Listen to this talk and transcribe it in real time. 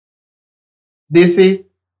This is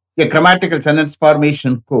a grammatical sentence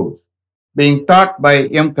formation course being taught by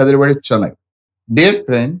M. Kadirvadi Chennai. Dear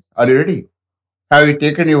friends, are you ready? Have you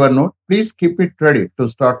taken your note? Please keep it ready to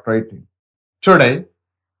start writing. Today,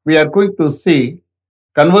 we are going to see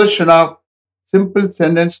conversion of simple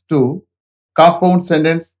sentence to compound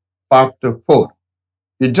sentence part 4.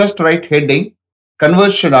 You just write heading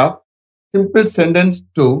conversion of simple sentence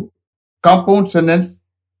to compound sentence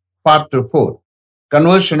part 4.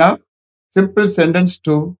 Conversion of simple sentence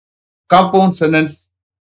to compound sentence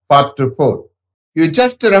part 4. You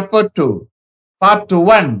just refer to part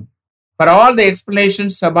 1 for all the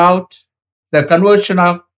explanations about the conversion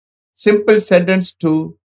of simple sentence to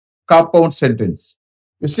compound sentence.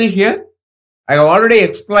 You see here, I have already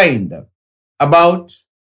explained about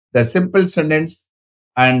the simple sentence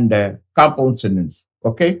and compound sentence.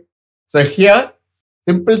 Okay. So here,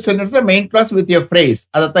 simple sentence main class with your phrase.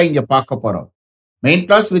 அதைத்தான் இங்க பார்க்க போறோம். Main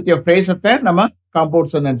clause with your ஃப்ரேஸத்தை நம்ம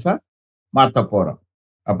compound சென்டென்ஸா மாற்ற போறோம்.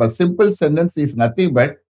 அப்ப simple sentence is nothing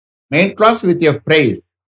but main clause with your phrase.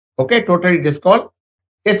 Okay, totally it is called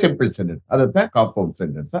a simple sentence. அதைத்தான் compound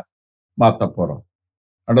சென்டென்ஸா மாற்ற போறோம்.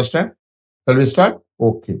 Understand? Shall we start?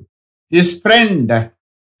 Okay. His friend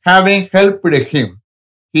having helped him,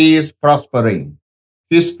 he is prospering.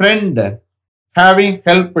 His friend having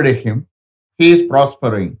helped him, he is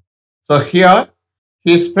prospering. So here,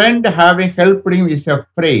 his friend having helped him is a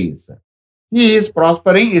phrase. He is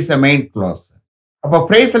prospering is a main clause. அப்போ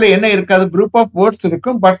phrase-ல என்ன இருக்காது? Group of words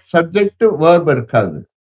இருக்கும், but subject verb இருக்காது.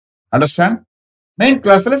 Understand? Main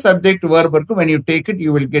class-ல subject verb இருக்கும். When you take it,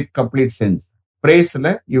 you will get complete sense.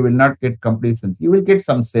 Phrase-ல you will not get complete sense. You will get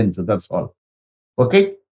some sense. That's all. Okay?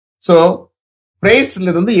 So, phrase-ல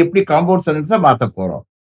இருந்து எப்படி compound sentence மாத்த போறோம்?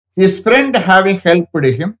 His friend having helped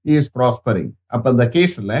him, he is prospering. அப்ப இந்த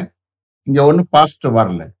கேஸ்ல இங்க ஒன்னு past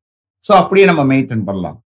வரல. சோ அப்படியே நம்ம மெயின்டைன்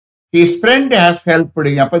பண்ணலாம். His friend has helped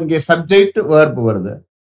him. அப்ப இங்க subject verb வருது.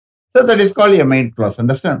 So that is called a main clause.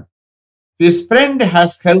 Understand? His friend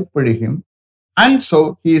has helped him and so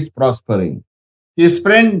he is prospering. His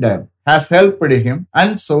friend has helped him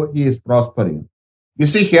and so he is prospering. You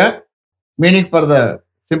see here, meaning for the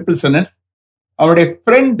simple sentence, அவனுடைய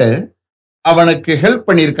friend அவனுக்கு help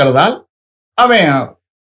பண்ணியிருக்கிறதால் அவன்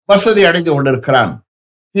வசதி அடைந்து கொண்டிருக்கிறான்.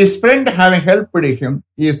 His friend having helped him,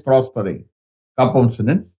 he is prospering. Compound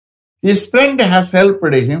sentence. His friend has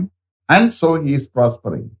helped him and so he is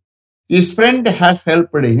prospering. His friend has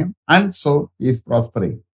helped him and so he is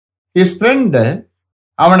prospering. His friend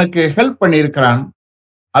அவனுக்கு help பண்ணியிருக்கிறான்,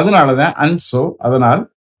 அதனாலதான் and so அதனால்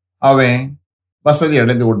அவன் வசதி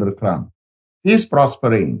அடைந்து கொண்டிருக்கிறான். He is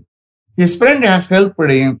prospering. His friend has helped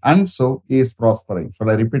him and so he is prospering.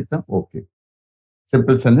 Shall I repeat them? Okay.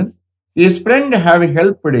 Simple sentence. His friend having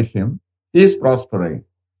helped him, he is prospering.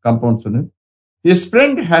 Compound sentence. His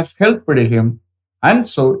friend has helped him and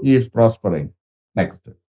so he is prospering. Next.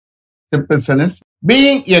 Simple sentence.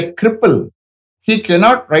 Being a cripple, he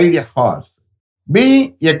cannot ride a horse. Being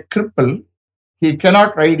a cripple, he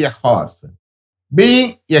cannot ride a horse. Being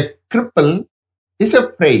a cripple is a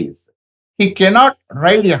phrase. He cannot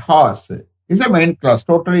ride a horse is a main clause.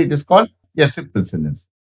 Totally it is called a simple sentence.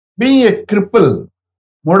 Being a cripple,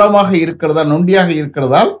 மூடமாக இருக்கிறதா நொண்டியாக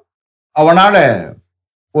இருக்கிறதால் அவனால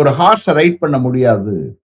ஒரு horse ride பண்ண முடியாது.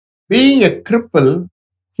 Being a cripple,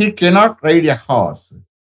 he cannot ride a horse.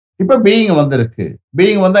 இப்ப being வந்திருக்கு.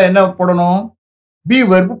 being வந்தா என்ன போடணும்? be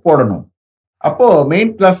verb போடணும். அப்போ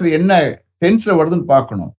மெயின் கிளாஸ்ல என்ன டென்ஸ்ல வருதுன்னு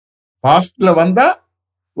பார்க்கணும். பாஸ்ட்ல வந்தா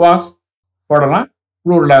was போடலாம்,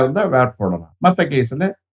 ப்ளூரலா இருந்தா வேர் போடலாம். மற்ற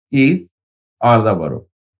கேஸ்ல இஸ் ஆர் தான் வரும்.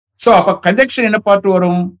 ஸோ அப்ப கன்ஜெக்ஷன் என்ன பாட்டு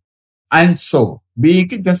வரும்? And so.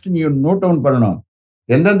 பிக்கு ஜஸ்ட் நீ நோட் டவுன் பண்ணணும்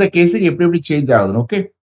எந்தெந்த கேஸுக்கு எப்படி எப்படி சேஞ்ச் ஆகுது. ஓகே,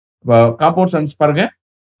 காம்பவுண்ட் சென்ஸ் பாருங்க.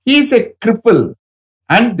 He is a cripple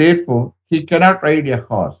and therefore he cannot right a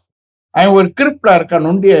hours. அவன் ஒரு கிரிப்பிளா இருக்கா,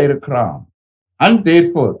 நொண்டியா இருக்கிறான். அண்ட்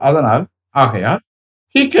தேர்ஃபோர் அதனால் ஆகையால்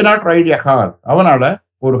he cannot right a hours, அவனால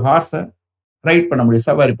ஒரு ஹார்ஸை ரைட் பண்ண முடியாது,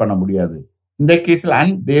 சவாரி பண்ண முடியாது. இந்த கேஸ்ல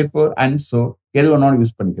அண்ட் தேர்ஃபோர் அண்ட் சோ எது வேணாலும்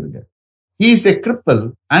யூஸ் பண்ணிக்கிறீங்க. He is a cripple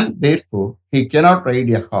and therefore he cannot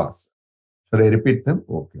ride a horse. Shall I repeat them?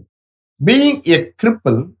 Okay. Being a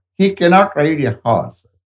cripple, he cannot ride a horse.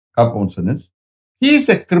 Compound sentence. He is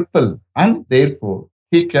a cripple and therefore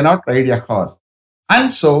he cannot ride a horse. And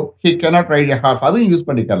so he cannot ride a horse. அதையும் use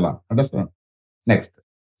பண்ணிக்கலாம். Understand? Next.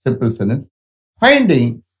 Simple sentence. Finding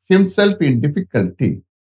himself in difficulty,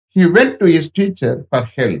 he went to his teacher for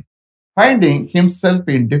help. Finding himself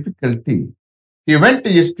in difficulty, he went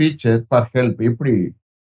to his teacher for help. எப்படி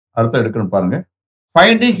அர்த்தம் எடுக்கணும் பாருங்க.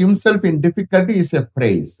 Finding himself in difficulty is a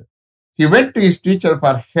phrase. He went to his teacher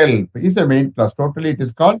for help is a main clause. Totally it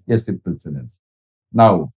is called a simple sentence.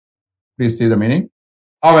 Now, Please see the meaning.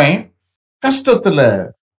 அவன் கஷ்டத்துல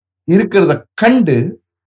இருக்கிறத கண்டு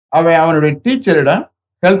அவன் அவனுடைய டீச்சரிடம்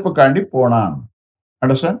ஹெல்ப்புக்காண்டி போனான்.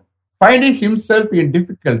 Understand? Finding himself in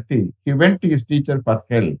difficulty, he went to his teacher for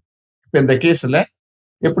help. இப்போ இந்த கேஸ்ல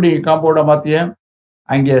எப்படி காம்பவுண்ட மாத்திய,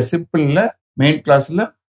 அங்கே சிம்பிள்ல மெயின் கிளாஸ்ல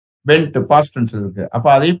வெண்ட் பாஸ்ட் டென்ஸ் இருக்கு. அப்ப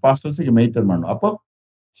அதே பாஸ்ட் டென்ஸ் மெயின்டைன் பண்ணணும். அப்போ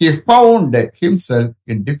he found himself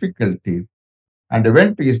in difficulty and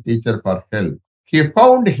went to his teacher for help. He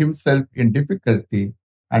found himself in difficulty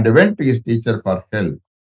and went to his teacher for help.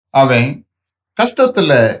 அவன்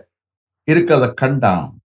கஷ்டத்துல இருக்கிறத கண்டான்.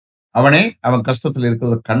 அவன் கஷ்டத்துல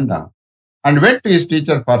இருக்கிறத கண்டான். And went to his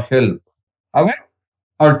teacher for help.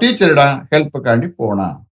 அவன் டீச்சரிடம் ஹெல்ப்புக்காண்டி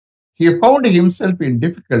போனான். He found himself in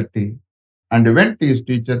difficulty and went to his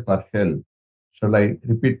teacher for help. Shall I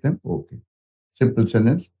repeat them? Okay. Simple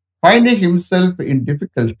sentence. Finding himself in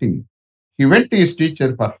difficulty, he went to his teacher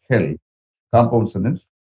for help. Compound sentence.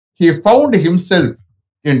 He found himself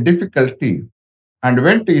in difficulty and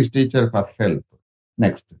went to his teacher for help.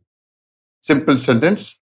 Next. Simple sentence.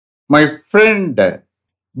 My friend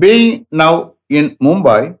being now in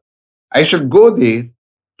Mumbai, I should go there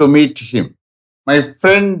to meet him. My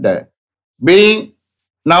friend being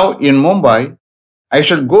now in Mumbai, I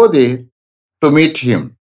should go there to meet him.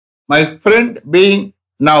 My friend being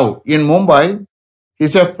now in Mumbai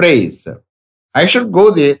is a phrase. I should go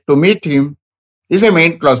there to meet him is a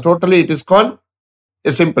main clause. Totally it is called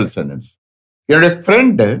a simple sentence. என்னுடைய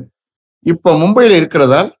friend இப்போ மும்பையில்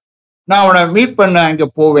இருக்கிறதால் நான் அவனை meet பண்ண அங்கே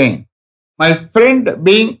போவேன். My friend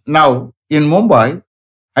being now in Mumbai,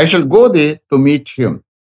 I shall go there to meet him.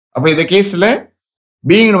 அப்போ இந்த கேஸில்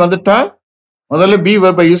பீயிங் வந்துட்டா முதல்ல பி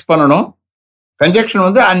வெர்பை யூஸ் பண்ணணும். கன்ஜெக்ஷன்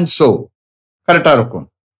வந்து அண்ட் சோ கரெக்டாக இருக்கும்.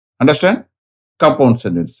 Understand? Compound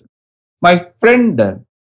sentence. My friend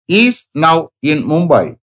is now in Mumbai.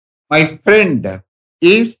 My friend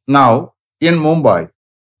is now in Mumbai.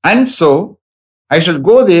 And so, I shall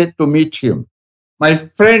go there to meet him. My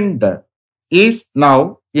friend is now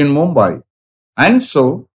in Mumbai. And so,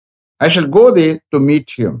 I shall go there to meet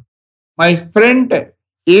him. My friend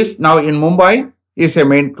is now in Mumbai is a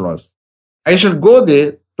main clause. I shall go there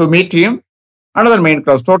to meet him. Another main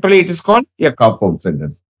clause. Totally, it is called a compound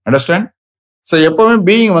sentence. Understand? So, எப்பவுமே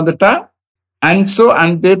being வந்துட்டா and so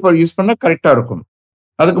and therefore use பண்ண கரெக்டா இருக்கும்.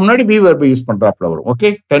 அதுக்கு முன்னாடி B வெர்பை use பண்றாப்ல வரும். Okay,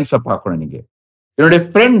 டென்ஸை பார்க்கணும் நீங்க. என்னுடைய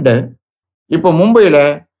ஃப்ரெண்டு இப்போ மும்பையில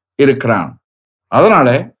இருக்கிறான், அதனால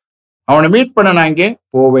அவனை மீட் பண்ண நான் இங்கே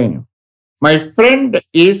போவேன். My friend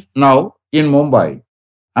is now in Mumbai,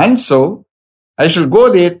 and so I shall go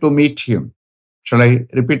there to meet him. Shall I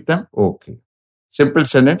repeat them? Okay. Simple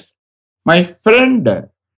sentence. My friend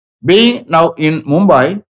being now in Mumbai,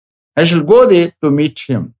 I shall go there to meet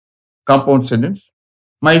him. Compound sentence.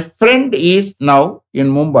 My friend is now in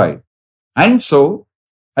Mumbai, and so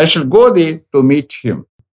I shall go there to meet him.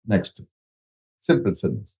 Next. Simple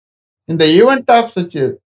sentence. In the event of such a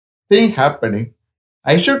thing happening,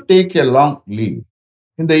 I should take a long leave.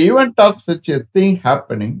 In the event of such a thing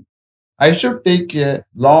happening, I should take a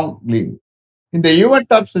long leave. In the event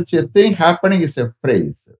of such a thing happening is a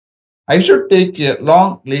phrase. I should take a long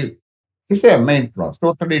leave is a main clause.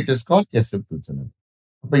 Totally it is called a simple sentence.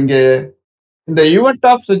 அப்ப இங்க இந்த event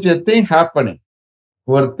of such a thing happening,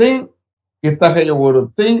 ஒரு thing, இத்தகைய ஒரு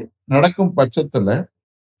thing நடக்கும் பட்சத்துல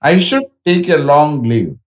I should take a long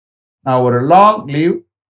leave. நான் ஒரு long leave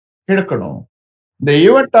எடுக்கணும். The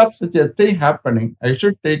event of such a thing happening, I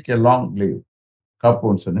should take a long leave.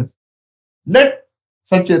 Compound sentence. Let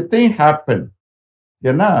such a thing happen.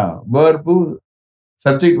 ஏன்னா verb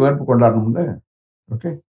subject verb கொண்டாடணும்ல.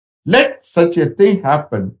 Okay. Let such a thing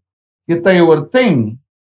happen. இத்தகைய ஒரு thing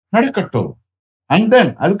நடக்கட்டும். And then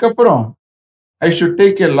அதுக்கப்புறம் I should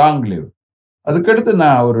take a long leave. அதுக்கடுத்து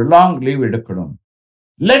நான் ஒரு long leave எடுக்கணும்.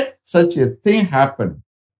 Let such a thing happen.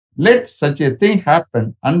 Let such a thing happen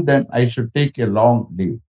and then I should take a long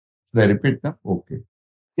leave. Should I repeat them? Okay.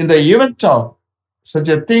 In the event of such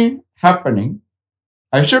a thing happening,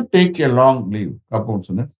 I should take a long leave. Compound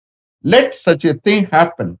sentence. Let such a thing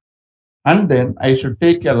happen and then I should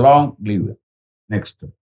take a long leave. Next.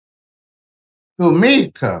 To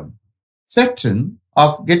make certain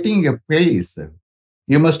of getting a place,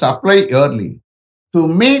 you must apply early. To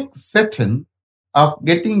make certain of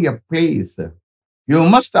getting a place, you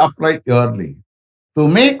must apply early. To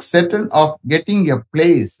make certain of getting a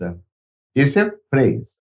place is a phrase.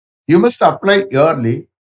 You must apply early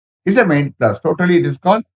is a main clause. Totally it is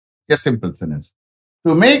called a simple sentence.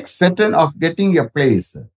 To make certain of getting a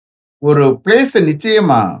place, ஒரு place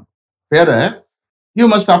நிச்சயமா பெற you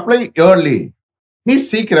must apply early. நீ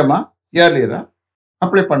சீக்கிரமா ஏர்லியரா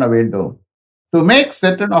apply பண்ண வேண்டும். To make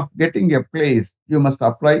certain of getting a place, you must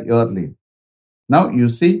apply early. Now you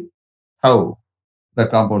see how the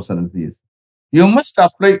compound sentence is. You must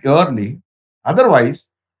apply early, otherwise,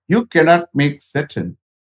 you cannot make certain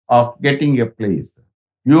of getting a place.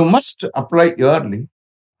 You must apply early,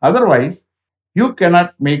 otherwise, you cannot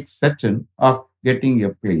make certain of getting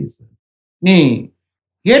a place. நீ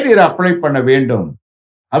earlier apply பண்ண வேண்டும்,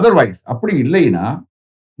 otherwise அப்படி இல்லைன்னா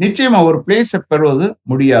நிச்சயமா ஒரு பிளேஸை பெறுவது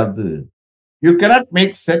முடியாது. You cannot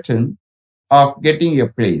make certain of getting a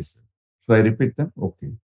place. So I repeat them.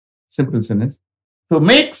 Okay. Simple sentence. To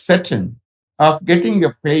make certain of getting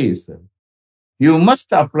a place, you must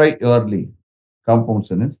apply early. Compound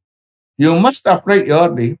sentence. You must apply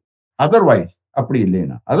early. Otherwise, அப்படி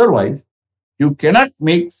இல்லைனா otherwise, you cannot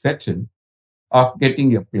make certain of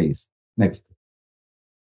getting a place. Next.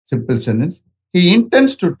 Simple sentence. He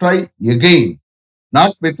intends to try again,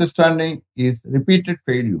 notwithstanding his repeated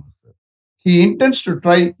failures. He intends to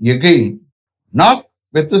try again,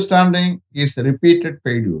 notwithstanding his repeated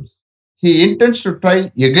failures. He intends to try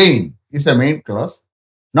again is a main clause.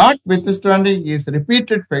 Notwithstanding his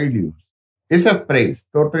repeated failures is a phrase.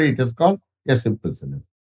 Totally it is called a simple sentence.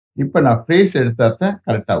 இப்போ நான் phrase எடுத்தாதான்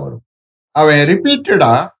கரெக்டா வரும். அவன்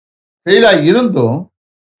ரிப்பீட்டடா ஃபெயிலா இருந்தும்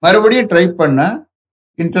மறுபடியும் try பண்ண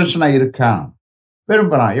இன்டென்ஷனா இருக்கான்,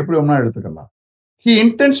 விரும்புறான், எப்படி ஒன்றா எடுத்துக்கலாம். He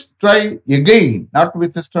intends to try again,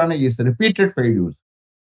 notwithstanding his repeated failures.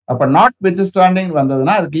 அப்ப notwithstanding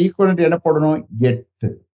வந்ததுன்னா அதுக்கு ஈக்குவலண்ட் என்ன போடணும்? எட்.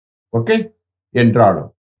 ஓகே,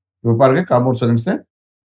 என்றாலும். இப்போ பாருங்க compound sentence.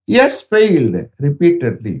 He has failed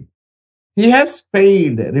repeatedly. He has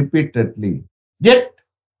failed repeatedly. Yet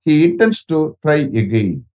he intends to try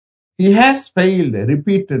again. He has failed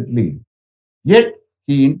repeatedly. Yet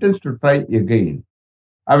he intends to try again.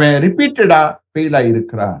 அவன் ரிப்பீட்டடா ஃபெயில்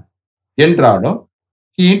ஆயிருக்கிறான் என்றாலும்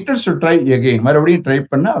he intends to try again. மறுபடியும் try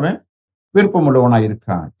பண்ண அவன் விருப்பம் உள்ளவனா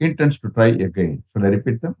இருக்கான். intends to try again. Should I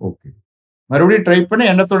repeat them? Okay. மறுபடியும் ட்ரை பண்ண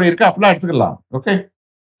எண்ணத்தோட இருக்க அப்படிலாம் எடுத்துக்கலாம். Okay,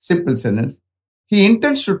 simple sentence. He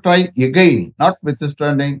intends to try again,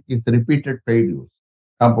 notwithstanding his repeated failures.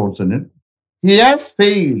 Compound sentence. He has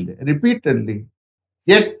failed repeatedly,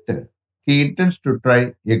 yet he intends to try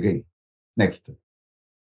again. Next.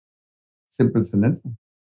 Simple sentence.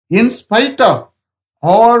 In spite of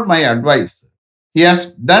all my advice, he has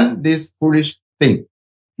done this foolish thing.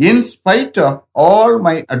 In spite of all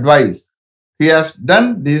my advice, he has done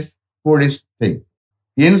this foolish thing.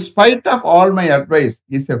 In spite of all my advice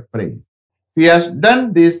is a phrase. He has done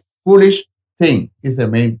this foolish thing is a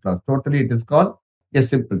main clause. Totally it is called a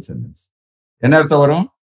simple sentence. என்ன அர்த்தம் வரும்?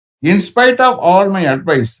 In spite of all my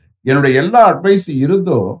advice, என்னுடைய எல்லா advice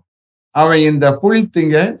இருந்தோ அவன் இந்த foolish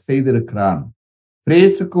thing செய்திருக்கிறான்.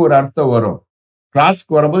 பிரேஸுக்கு ஒரு அர்த்தம் வரும்.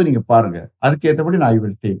 கிளாஸ்க்கு வரும்போது நீங்க பாருங்க, அதுக்கு ஏற்றபடி நான் I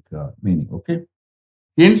will take meaning. Okay.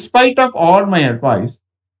 In spite of all my advice,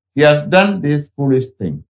 he has done this foolish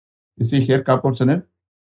thing. You see here, compound sentence.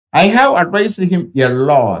 I have advised him a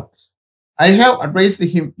lot. I have advised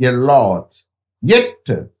him a lot. Yet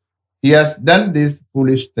he has done this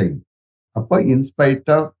foolish thing. அப்போ in spite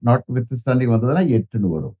of, notwithstanding வந்ததுன்னா எட்டுன்னு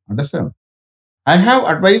வரும். Understand? I have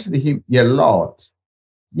advised him a lot.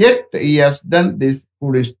 Yet he has done this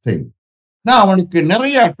foolish thing. நான் அவனுக்கு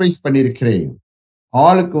நிறைய advice பண்ணியிருக்கிறேன்.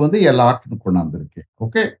 ஆளுக்கு வந்து எல்லாட்னு கொண்டாந்துருக்கேன்.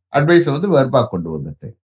 ஓகே, அட்வைஸை வந்து வெர்பா கொண்டு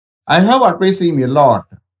வந்துட்டேன். I have advice him a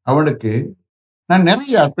lot. அவனுக்கு நான்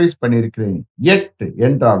நிறைய அட்வைஸ் பண்ணியிருக்கிறேன். எட்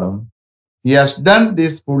என்றாலும் he has done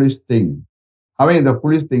this foolish thing. அவன் இந்த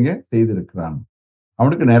foolish thing-ஐ செய்திருக்கிறான்.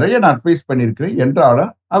 அவனுக்கு நிறைய நான் அட்வைஸ் பண்ணியிருக்கிறேன்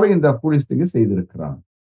என்றாலும் அவன் இந்த foolish thing-ஐ செய்திருக்கிறான்.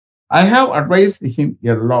 I have advised him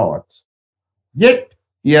a lot. Yet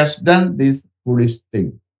he has done this foolish thing.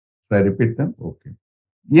 Should I repeat them? Okay.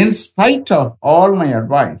 In spite of all my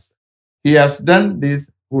advice, he has done this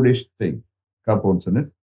foolish thing. Compound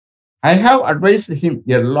sentence. I have advised him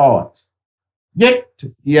a lot. Yet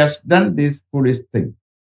he has done this foolish thing.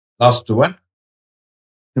 Last one.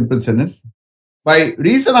 Simple sentence. By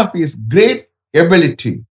reason of his great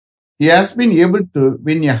ability, he has been able to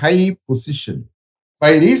win a high position.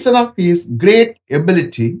 By reason of his great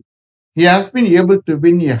ability, he has been able to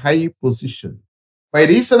win a high position. By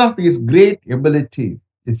reason of his great ability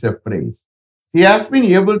is a phrase. He has been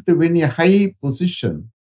able to win a high position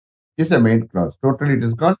is a main clause. Totally it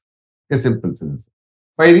is called a simple sentence.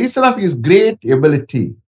 By reason of his great ability,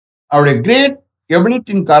 அவருடைய great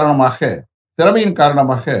ability காரணமாக, திறமையின்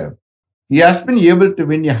காரணமாக, he has been able to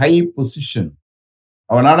win a high position.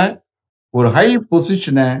 அவனால ஒரு high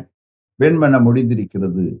பொசிஷனை win பண்ண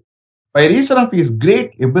முடிந்திருக்கிறது. By reason of his great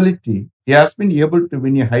ability, he has been able to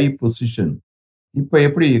win a high position. இப்போ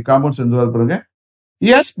எப்படி காம்பவுண்ட் சென்டென்ஸ் பாருங்க. He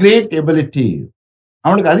has great ability.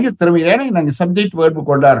 அவனுக்கு அதிக திறமை. ஏன்னா நாங்கள் சப்ஜெக்ட் வேர்பு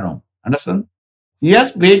கொண்டாடணும். Understand? He has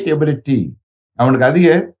great ability. அவனுக்கு அதிக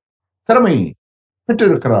திறமை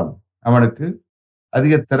பெற்றிருக்கிறான். அவனுக்கு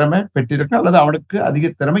அதிக திறமை பெற்றிருக்கிறான் அல்லது அவனுக்கு அதிக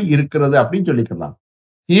திறமை இருக்கிறது அப்படின்னு சொல்லிக்கலாம்.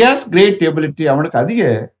 He has great ability. அவனுக்கு அதிக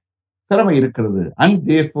திறமை இருக்கிறது. And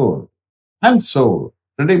therefore, and so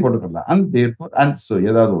ரெண்டையும் போட்டுக்கலாம். And therefore, and so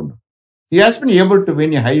ஏதாவது ஒன்று. He has been able to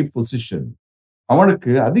win a high position.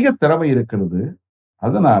 அவனுக்கு அதிக திறமை இருக்கிறது.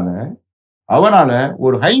 அதனால அவனால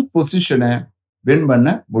ஒரு ஹை பொசிஷனை வின் பண்ண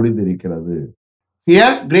முடிந்திருக்கிறது. He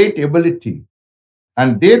has great ability and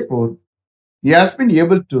therefore he has been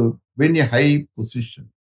able to win a high position.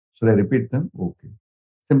 Should I repeat them? Okay.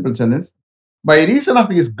 Simple sentence. By reason of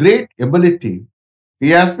his great ability, he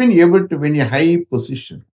has been able to win a high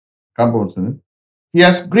position. Compound sentence. He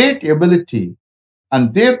has great ability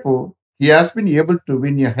and therefore he has been able to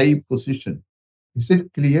win a high position. Is it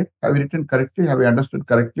clear? Have you written correctly? Have you understood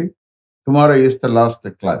correctly? Tomorrow is the last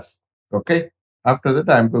class. Okay. After that,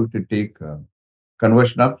 I'm going to take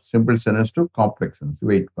conversion of simple sentence to complex sentence.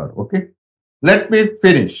 Wait for. Okay. Let me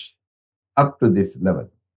finish up to this level.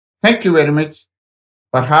 Thank you very much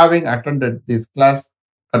for having attended this class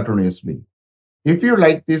continuously. If you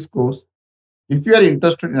like this course, if you are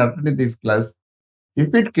interested in attending this class,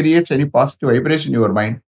 if it creates any positive vibration in your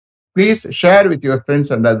mind, please share with your friends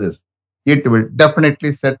and others. It will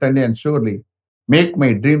definitely, certainly, and surely make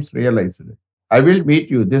my dreams realized. I will meet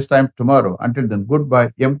you this time tomorrow. Until then,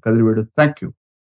 goodbye. M. Kadrivedu. Thank you.